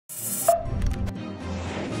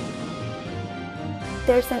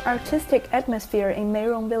There's an artistic atmosphere in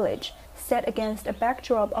Meirong village, set against a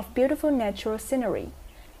backdrop of beautiful natural scenery.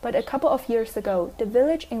 But a couple of years ago, the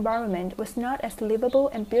village environment was not as livable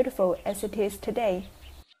and beautiful as it is today.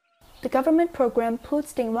 The government program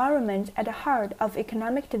puts the environment at the heart of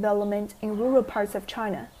economic development in rural parts of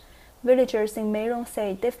China. Villagers in Meirong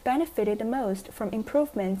say they've benefited the most from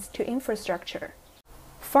improvements to infrastructure.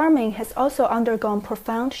 Farming has also undergone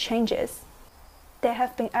profound changes. There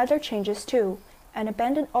have been other changes too. An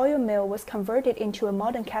abandoned oil mill was converted into a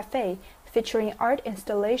modern cafe featuring art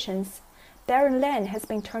installations. Barren land has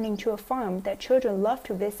been turned into a farm that children love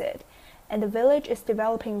to visit, and the village is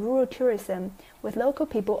developing rural tourism, with local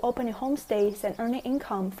people opening homestays and earning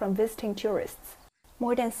income from visiting tourists.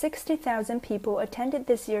 More than 60,000 people attended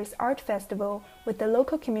this year's art festival, with the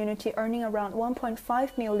local community earning around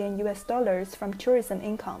 $1.5 million from tourism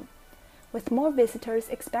income. With more visitors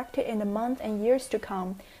expected in the months and years to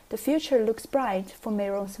come, the future looks bright for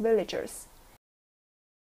Meirong's villagers.